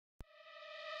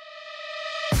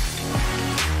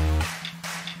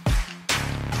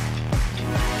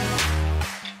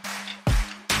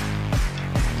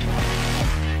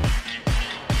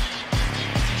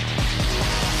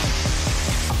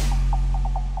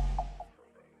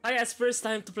Hi, as first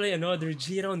time to play another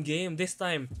G.Round game. This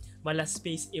time, mala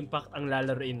Space Impact ang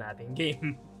lalaroin natin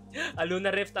game. Aluna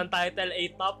Rift ang title,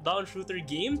 a top-down shooter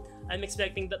game. I'm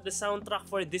expecting that the soundtrack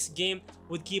for this game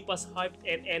would keep us hyped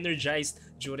and energized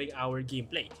during our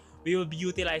gameplay. We will be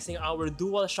utilizing our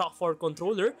DualShock 4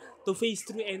 controller to face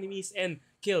through enemies and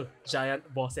kill giant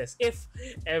bosses if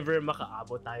ever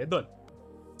makaabot tayo dun.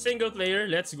 Single player,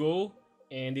 let's go.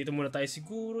 And dito muna tayo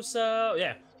siguro sa...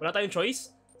 Yeah, wala tayong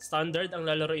choice. Standard ang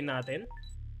lalaroin natin.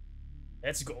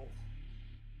 Let's go.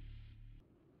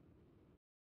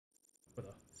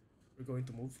 We're going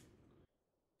to move.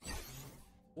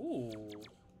 Ooh.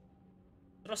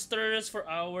 Thrusters for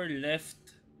our left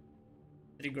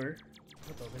trigger.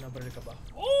 Ano to? Binabaril ka ba?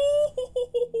 Oh!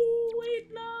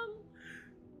 Wait lang!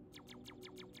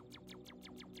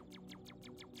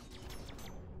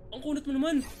 Ang kunat mo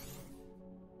naman!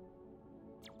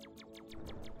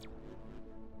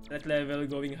 Threat level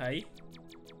going high.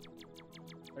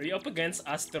 Are you up against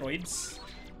asteroids?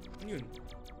 Ano yun?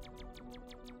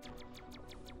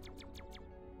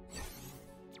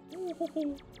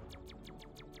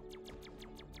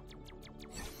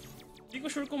 Hindi ko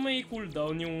sure kung may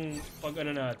cooldown yung pag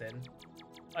ano natin.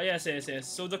 Ah yes.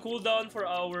 So the cooldown for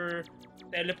our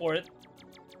teleport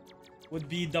would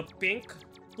be the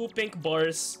two pink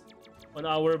bars on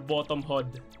our bottom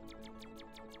HUD.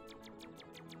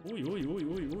 Uy.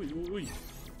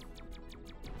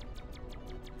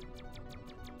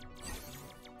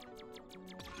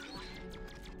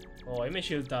 Okay, may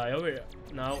shield tayo. We're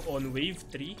now on wave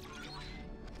 3.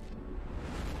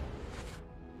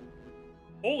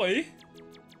 Okay.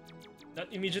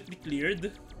 That immediately cleared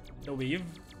the wave.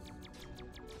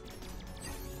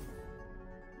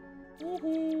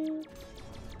 Woohoo!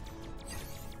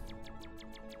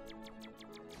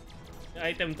 May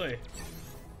item to eh.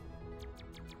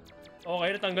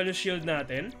 Okay, natanggal yung shield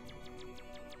natin.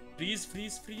 Freeze.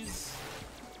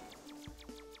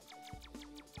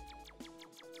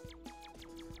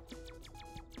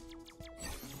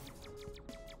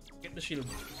 Get the shield.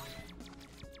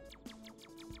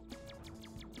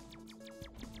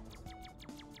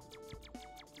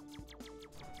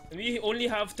 We only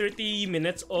have 30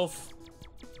 minutes of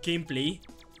gameplay.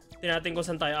 Tingnan natin kung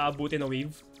saan tayo aabutin na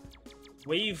wave.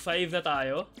 Wave 5 na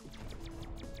tayo.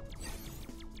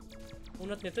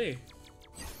 Unat nito eh.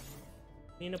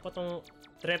 Hindi na pa tong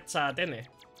threat sa atin eh.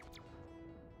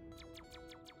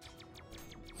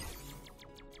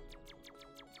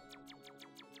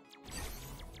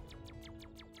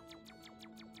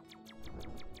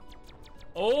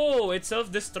 Oh, it's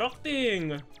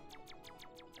self-destructing.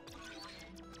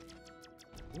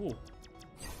 Ooh.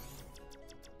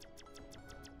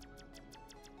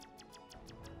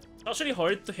 It's actually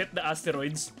hard to hit the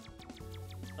asteroids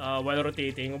while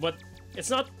rotating, but it's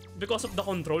not because of the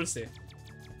controls eh.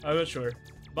 I'm not sure.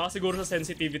 Baka siguro sa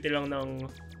sensitivity lang ng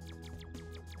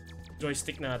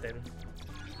joystick natin.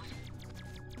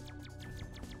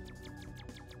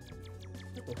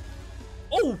 Ito.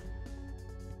 Oh!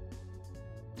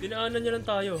 Dinaanan niya lang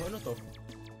tayo. Ano to?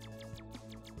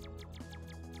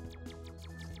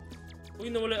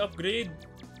 Uy, nawala yung upgrade.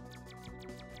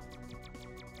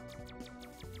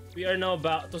 We are now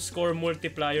back to score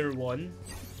multiplier 1.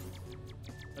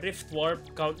 Rift Warp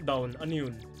Countdown. Ano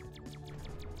yun?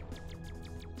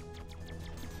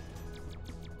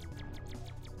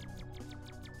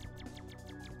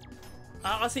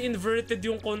 Ah, kasi inverted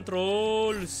yung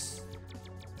controls.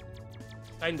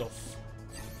 Kind of.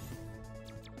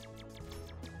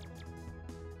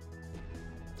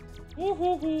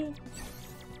 Woohoo!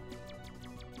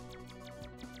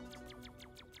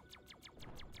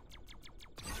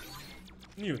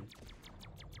 Yun.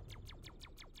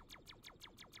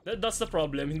 That's the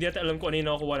problem. Hindi natin alam kung ano yung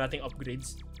nakakuha nating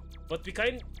upgrades. But we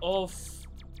kind of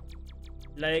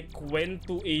like went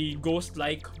to a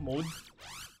ghost-like mode.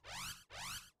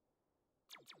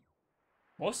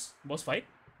 Boss? Boss fight?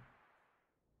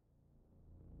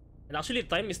 And actually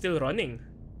time is still running.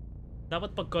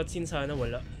 Dapat pag cutscene sana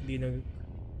wala. Hindi na...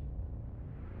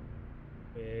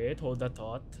 Wait, hold that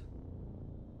thought.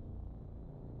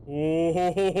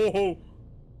 Oh!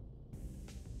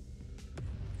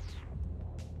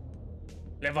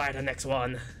 Levi, the next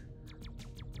one.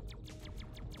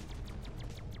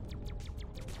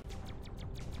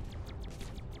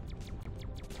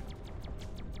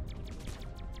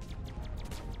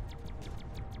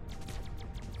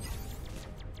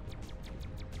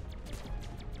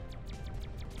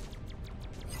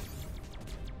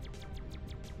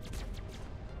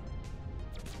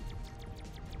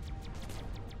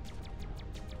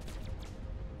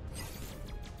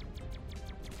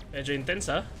 Medyo intense,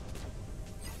 ha?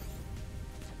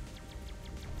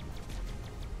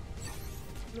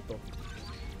 Ano to?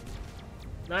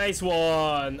 Nice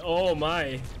one! Oh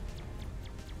my!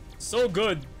 So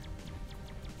good!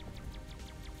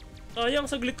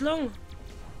 Sayang, saglit lang!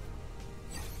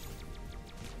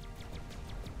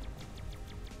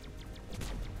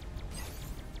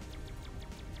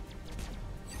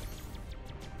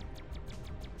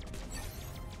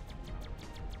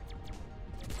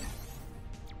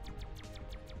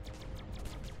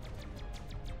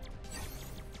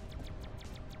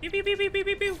 Pew pew pew pew pew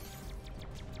pew pew!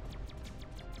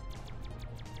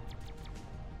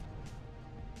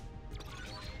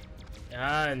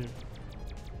 Yan.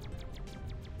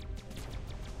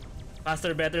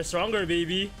 Faster, better, stronger,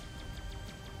 baby.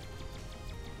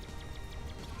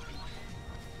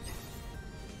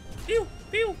 Pew!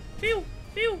 Pew! Pew!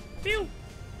 Pew! Pew!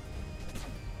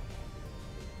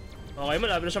 Okay,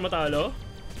 malapit na siya matalo.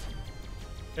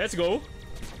 Let's go.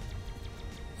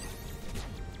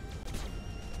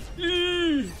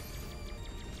 Woo!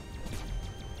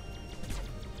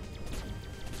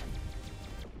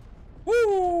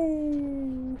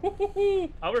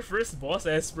 Our first boss,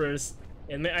 Espers.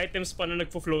 And may items pa na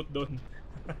nagpo-float doon.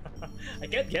 I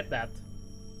can't get that.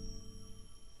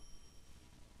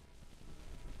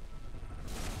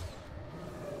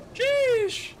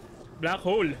 Sheesh! Black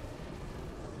hole.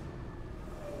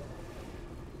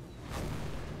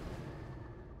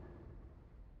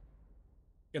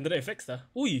 Ganda na effects ha.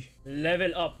 Uy!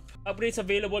 Level up. Upgrades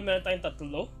available, meron tayong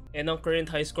tatlo. And ang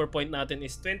current high score point natin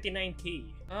is 29k.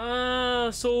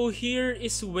 So here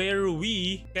is where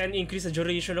we can increase the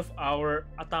duration of our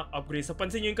attack upgrades. So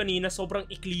pansin nyo yung kanina, sobrang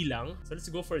ikli lang. So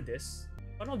let's go for this.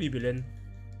 Paano ko bibilin?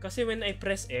 Kasi when I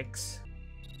press X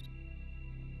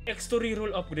to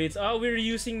reroll upgrades. We're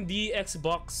using the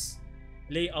Xbox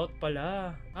layout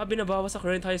pala. Binabawas sa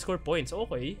current high score points.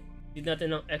 Okay. Need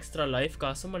natin ng extra life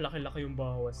kaso malaki-laki yung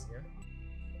bawas niya.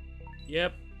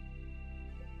 Yep.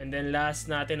 And then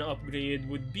last natin na upgrade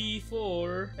would be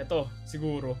for eto,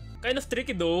 siguro. Kind of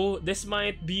tricky though. This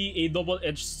might be a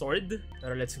double-edged sword.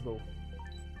 Pero let's go.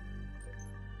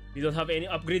 We don't have any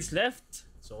upgrades left.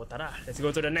 So tara, let's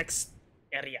go to the next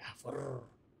area.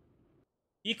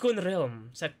 Icon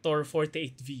Realm, Sector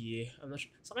 48V. I'm not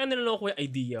sure. Sa kaya nila ko yung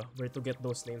idea where to get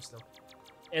those names now.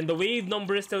 And the wave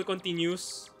number still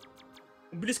continues.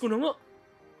 Ang bilis ko na nga.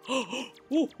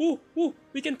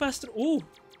 We can pass through.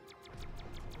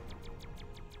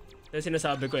 Yan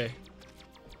sinasabi ko eh.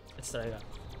 Let's try that.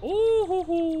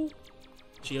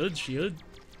 Shield.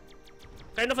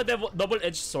 Kind of a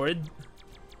double-edged sword.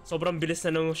 Sobrang bilis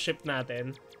na ng ship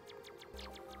natin.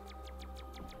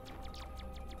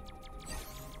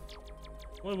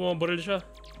 Oh, bumabaril siya.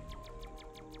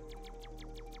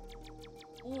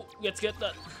 Let's get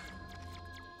that.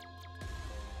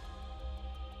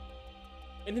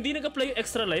 And hindi nag-apply yung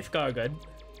extra life kaagad.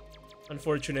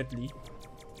 Unfortunately.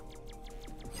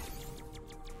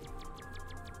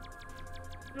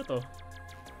 Ano to?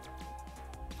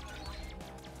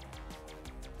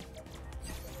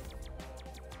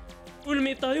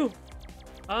 Ultimate tayo!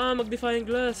 Mag-defying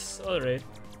glass. Alright.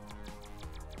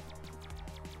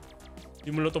 Di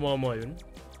mo lang tumama yun.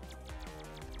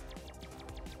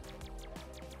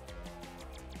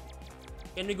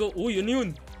 Can we go?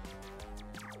 Yun.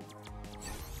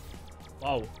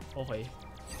 Wow, okay.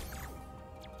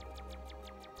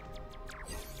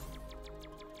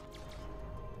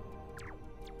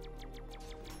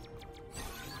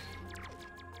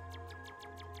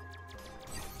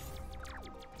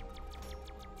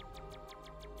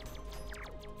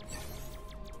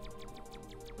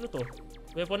 Ano to?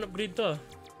 Weapon upgrade to.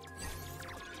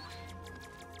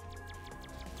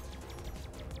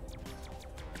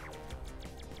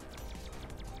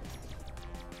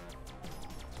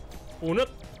 Unat.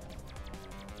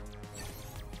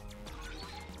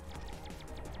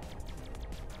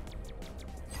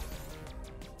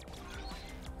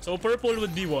 So purple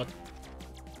would be what?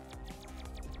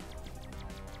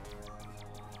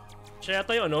 Siya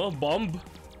yata yung bomb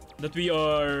that we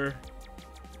are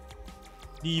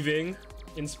leaving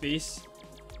in space.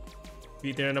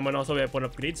 Bitin na naman ako sa weapon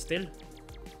upgrade still.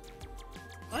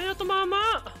 Ayaw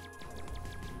tumama!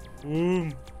 Boom!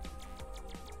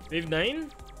 Wave 9?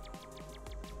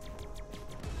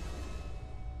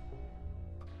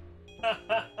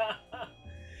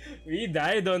 We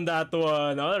died on that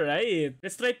one. Alright.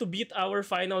 Let's try to beat our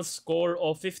final score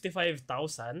of 55,000.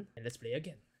 And let's play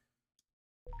again.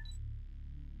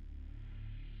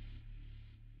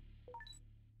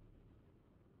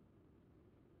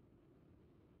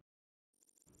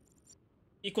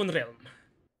 Icon Realm.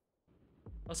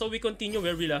 So we continue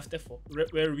where we left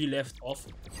off.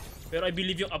 Pero I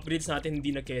believe yung upgrades natin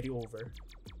hindi na carry over.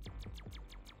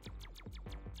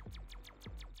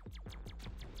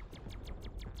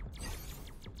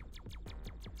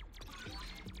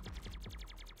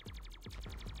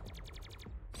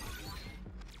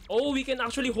 Oh, we can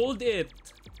actually hold it.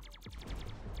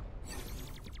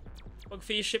 Pag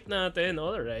phase shift natin,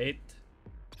 alright.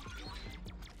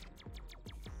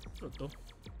 Ano to?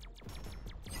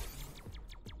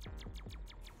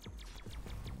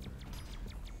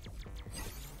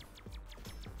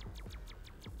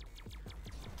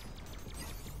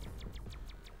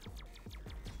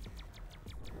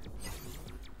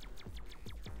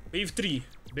 Wave 3.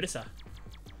 Bilis ah.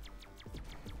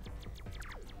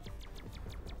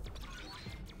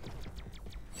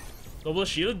 Double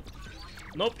shield?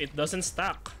 Nope, it doesn't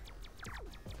stack.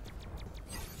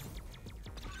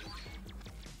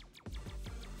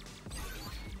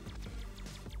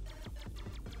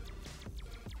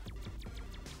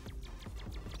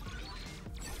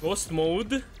 Ghost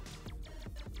mode.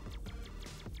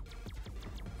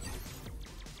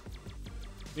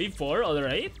 Wave 4,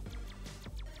 alright.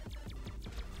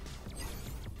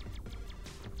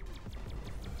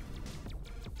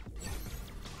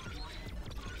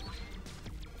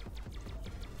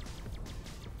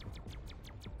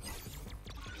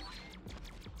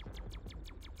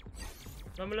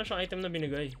 Marami lang siyang item na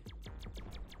binigay.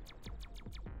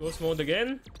 Ghost mode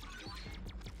again.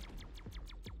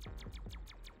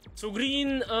 So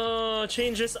green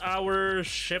changes our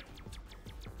ship.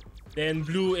 Then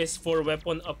blue is for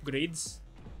weapon upgrades.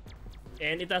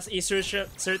 And it has a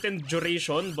certain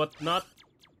duration but not...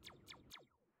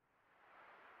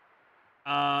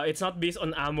 it's not based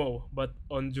on ammo but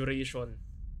on duration.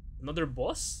 Another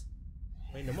boss?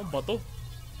 Ay naman, bato.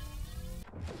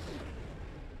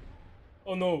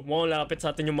 Oh no, mukhang lapit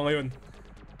sa atin yung mga yun.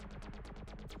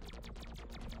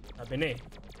 Sabi na eh.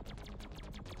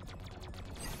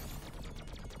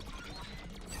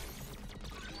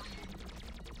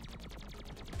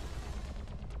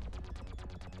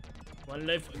 One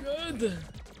life agad.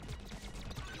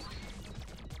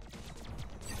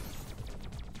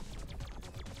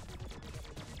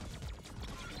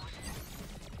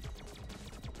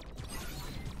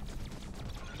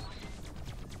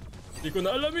 Di ko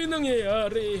na alam yung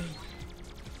nangyayari.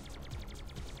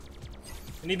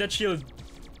 I need that shield.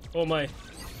 Oh my.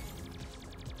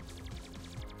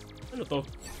 Ano to?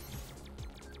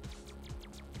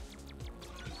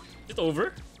 Is it over?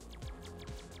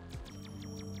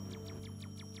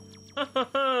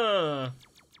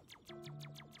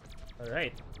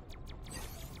 Alright.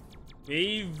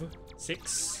 Wave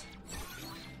 6.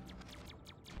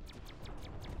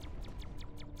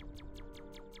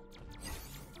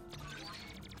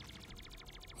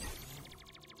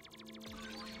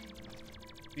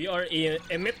 We are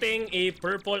emitting a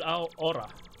purple aura.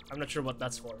 I'm not sure what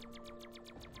that's for.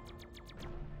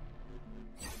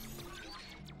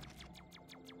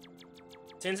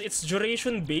 Since it's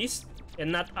duration based and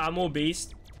not ammo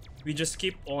based, we just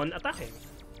keep on attacking.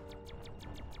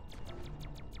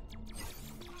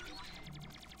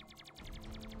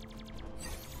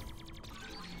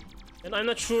 And I'm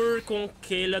not sure kung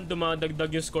kailan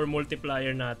dumadagdag yung score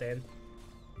multiplier natin.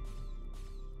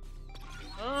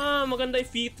 Ah, maganda if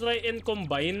we try and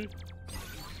combine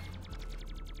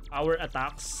our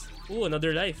attacks. Ooh,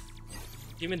 another life.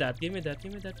 Give me that, give me that,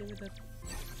 give me that, give me that.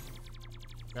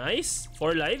 Nice.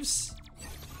 4 lives.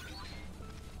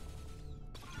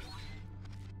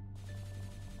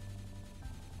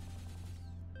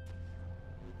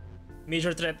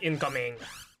 Major threat incoming.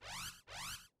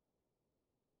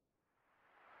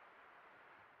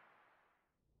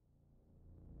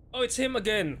 Oh, it's him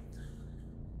again.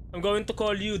 I'm going to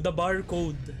call you the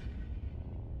barcode.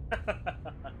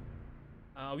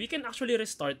 We can actually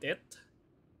restart it.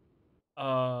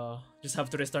 Just have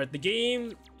to restart the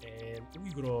game. And,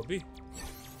 uy, grabe.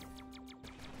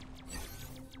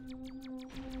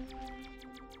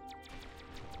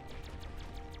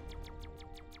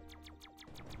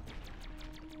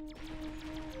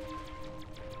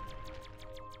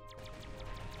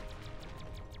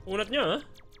 Unat niya, ha?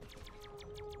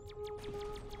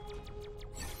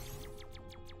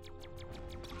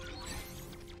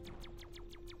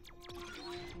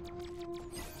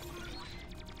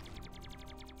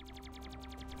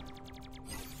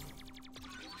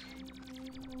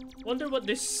 Wonder what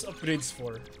this upgrades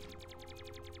for.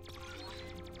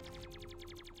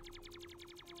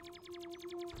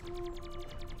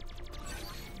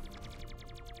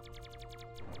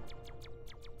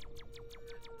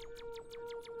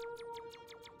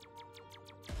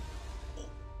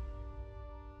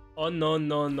 Oh no,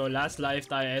 no, no. Last life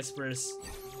tayo, Espers.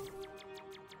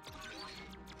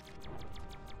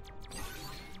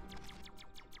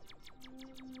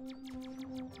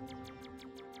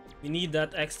 We need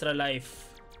that extra life.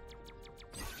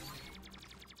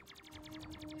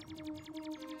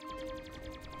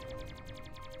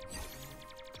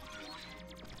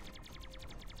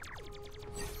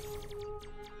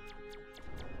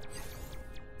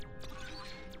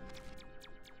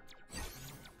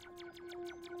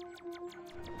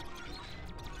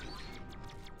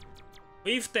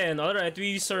 Wave 10. Alright,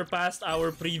 we surpassed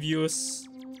our previous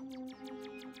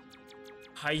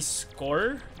high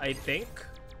score, I think.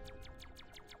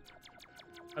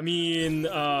 I mean,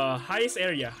 highest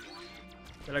area.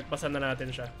 Nalagpasan na natin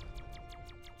siya.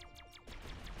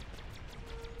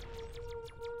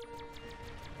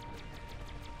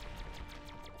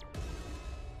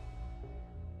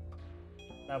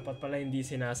 Dapat pala hindi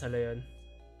sinasala yun.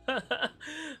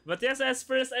 But yes, as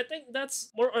first, I think that's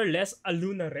more or less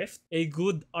Aluna Rift, a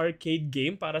good arcade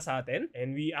game para sa atin.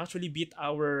 And we actually beat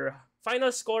our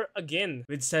final score again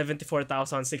with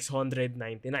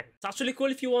 74,699. It's actually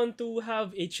cool if you want to have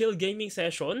a chill gaming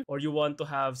session or you want to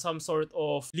have some sort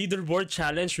of leaderboard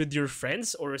challenge with your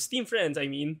friends or Steam friends, I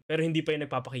mean, pero hindi pa yung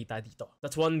nagpapakita dito.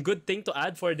 That's one good thing to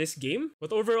add for this game. But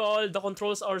overall, the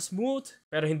controls are smooth,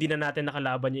 pero hindi na natin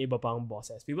nakalaban yung iba pang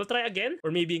bosses. We will try again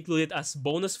or maybe include it as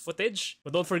bonus footage.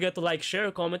 But don't forget to like, share,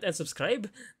 comment, and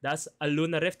subscribe. That's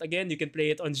Aluna Rift again. You can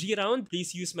play it on G.Round.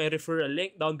 Please use my referral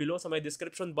link down below sa my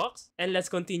description box. And let's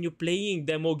continue playing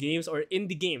demo games or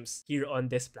indie games here on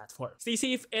this platform. Stay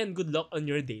safe and good luck on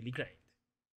your daily grind.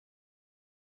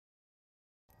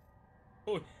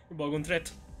 Oh, yung bagong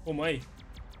threat. Oh my.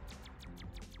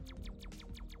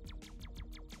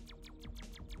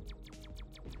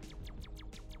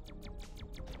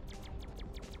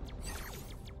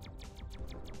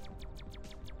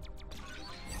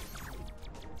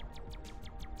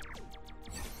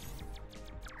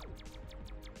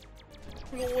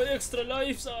 May extra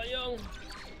life, sayang.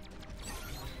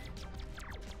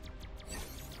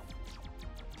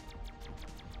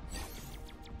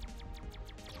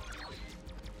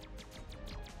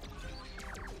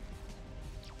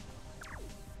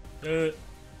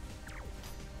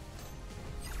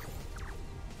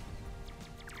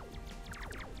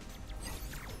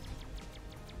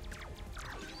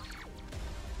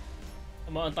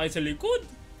 Tamaan tayo sa likod.